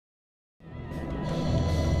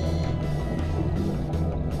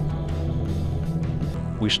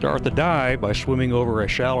We start the dive by swimming over a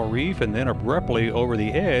shallow reef and then abruptly over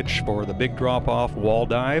the edge for the big drop-off wall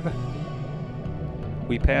dive.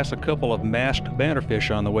 We pass a couple of masked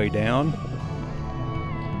bannerfish on the way down.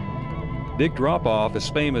 Big Drop-Off is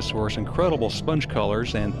famous for its incredible sponge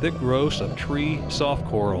colors and thick growths of tree soft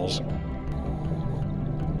corals.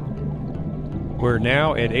 We're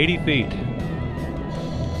now at 80 feet.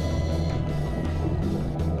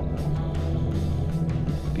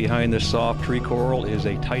 Behind this soft tree coral is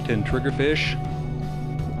a Titan triggerfish.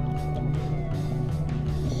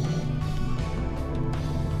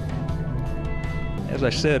 As I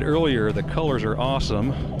said earlier, the colors are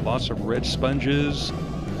awesome. Lots of red sponges,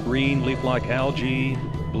 green leaf-like algae,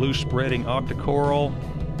 blue spreading octocoral,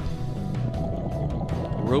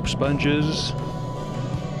 rope sponges,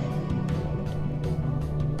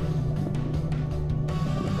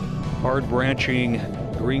 hard branching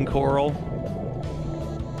green coral,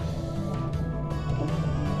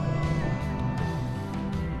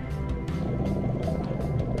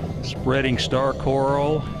 spreading star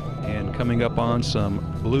coral, and coming up on some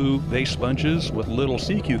blue vase sponges with little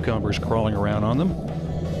sea cucumbers crawling around on them.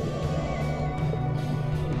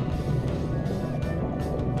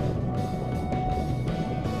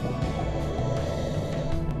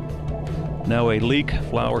 Now a leek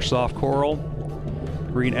flower soft coral.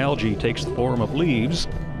 Green algae takes the form of leaves.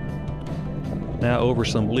 Now over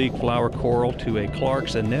some leek flower coral to a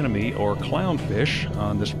Clark's anemone or clownfish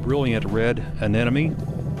on this brilliant red anemone.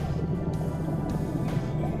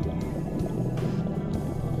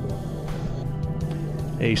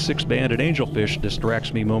 A six-banded angelfish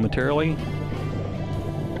distracts me momentarily.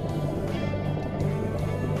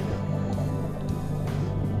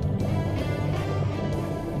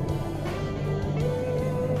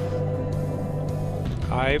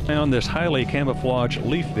 I found this highly camouflaged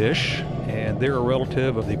leaffish, and they're a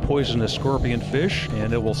relative of the poisonous scorpionfish,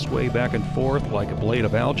 and it will sway back and forth like a blade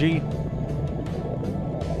of algae.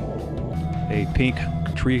 A pink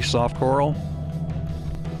tree soft coral.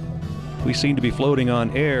 We seem to be floating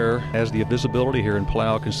on air, as the visibility here in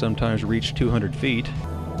Palau can sometimes reach 200 feet.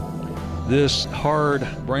 This hard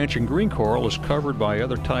branching green coral is covered by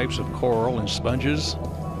other types of coral and sponges.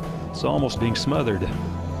 It's almost being smothered.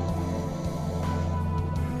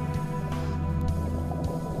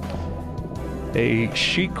 A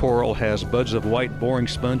sheet coral has buds of white boring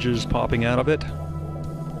sponges popping out of it.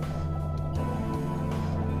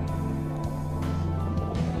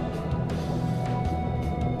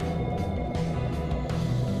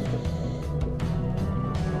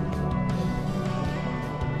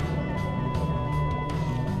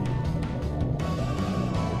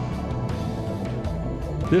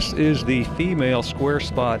 This is the female square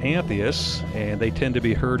spot anthias, and they tend to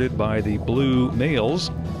be herded by the blue males.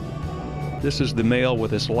 This is the male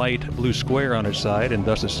with this light blue square on its side, and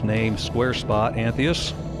thus its name, square spot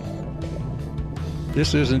anthias.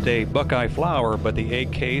 This isn't a buckeye flower, but the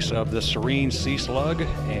egg case of the serene sea slug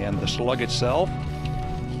and the slug itself.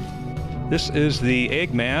 This is the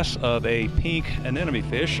egg mass of a pink anemone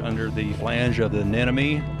fish under the flange of the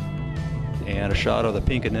anemone, and a shot of the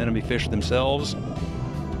pink anemone fish themselves.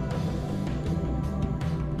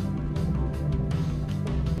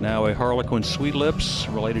 Now a harlequin sweet lips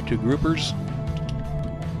related to groupers.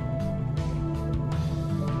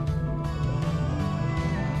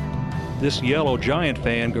 This yellow giant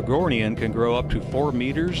fan gorgonian can grow up to 4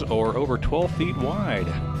 meters or over 12 feet wide.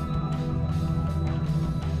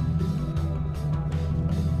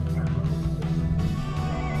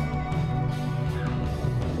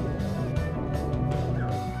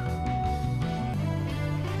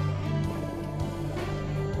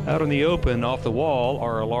 Out in the open off the wall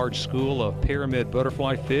are a large school of pyramid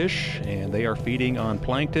butterfly fish, and they are feeding on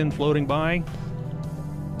plankton floating by.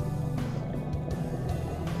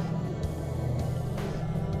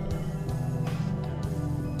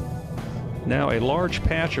 Now a large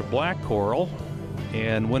patch of black coral,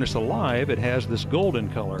 and when it's alive it has this golden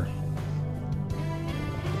color.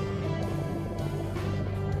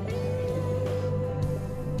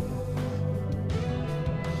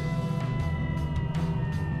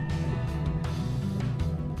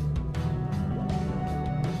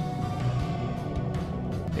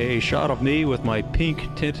 A shot of me with my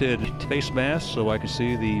pink tinted face mask so I can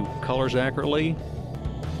see the colors accurately.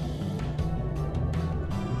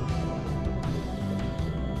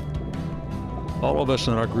 All of us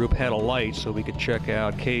in our group had a light so we could check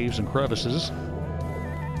out caves and crevices.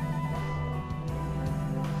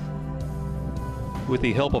 With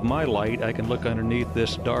the help of my light, I can look underneath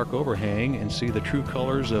this dark overhang and see the true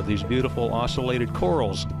colors of these beautiful ocellated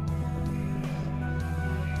corals.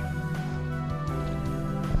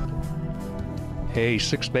 A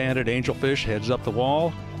six-banded angelfish heads up the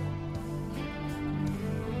wall.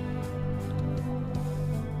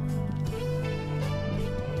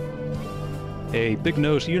 A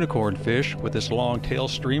big-nosed unicorn fish with its long tail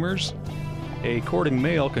streamers. A courting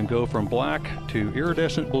male can go from black to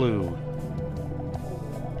iridescent blue.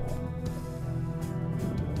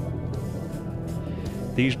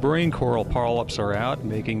 These brain coral polyps are out,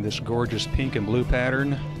 making this gorgeous pink and blue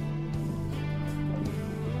pattern.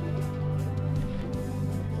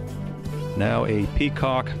 Now a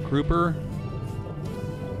peacock grouper.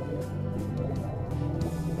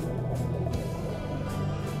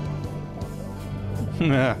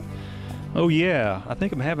 Oh yeah, I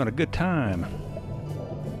think I'm having a good time.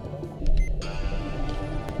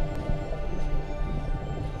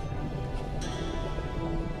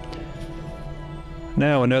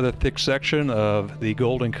 Now another thick section of the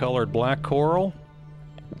golden colored black coral.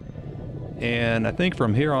 And I think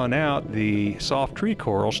from here on out the soft tree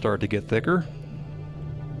corals start to get thicker.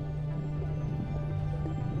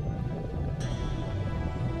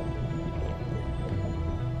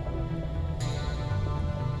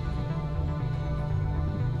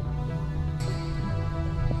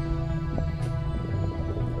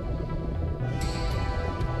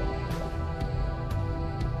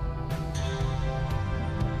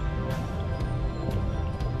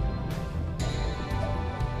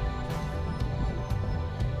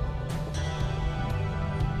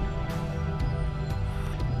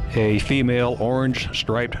 A female orange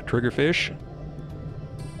striped triggerfish,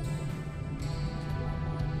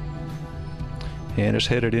 and it's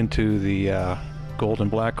headed into the golden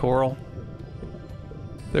black coral.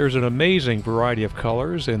 There's an amazing variety of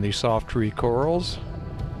colors in the soft tree corals.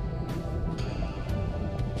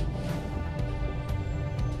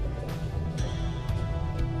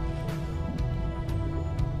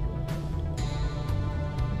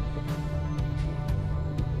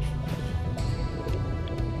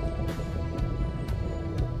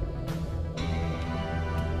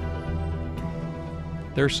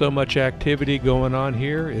 There's so much activity going on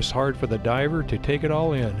here, it's hard for the diver to take it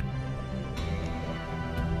all in.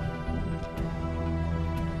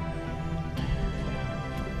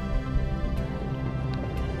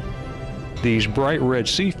 These bright red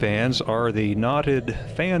sea fans are the knotted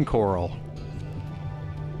fan coral.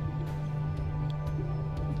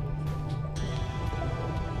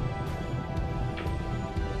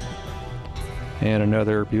 And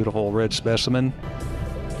another beautiful red specimen.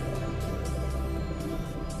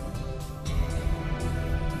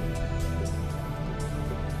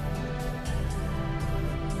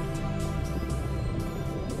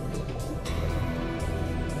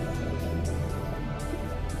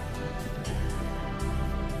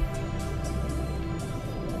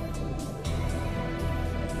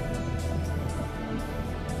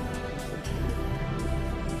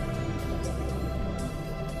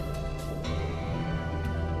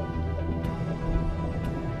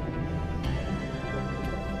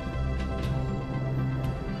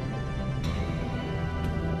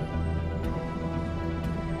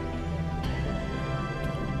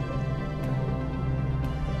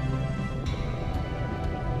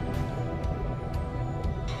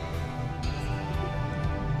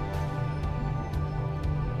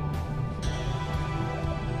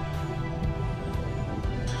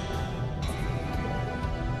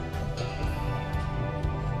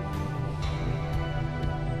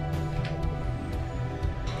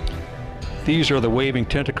 These are the waving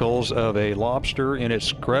tentacles of a lobster in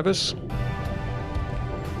its crevice.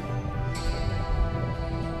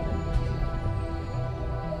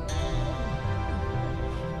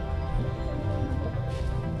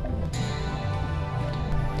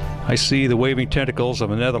 I see the waving tentacles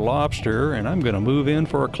of another lobster, and I'm going to move in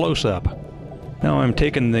for a close-up. Now I'm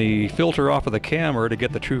taking the filter off of the camera to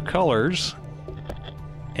get the true colors,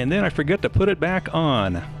 and then I forget to put it back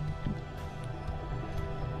on.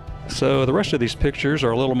 So the rest of these pictures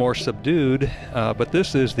are a little more subdued, but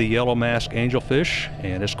this is the yellow mask angelfish,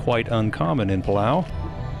 and it's quite uncommon in Palau.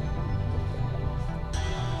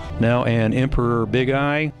 Now an emperor big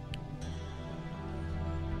eye,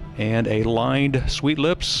 and a lined sweet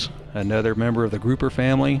lips, another member of the grouper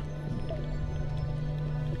family.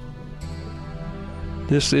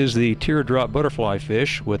 This is the teardrop butterfly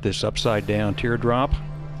fish with this upside down teardrop.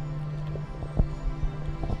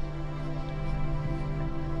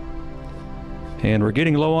 And we're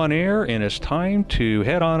getting low on air, and it's time to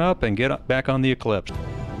head on up and get back on the Eclipse.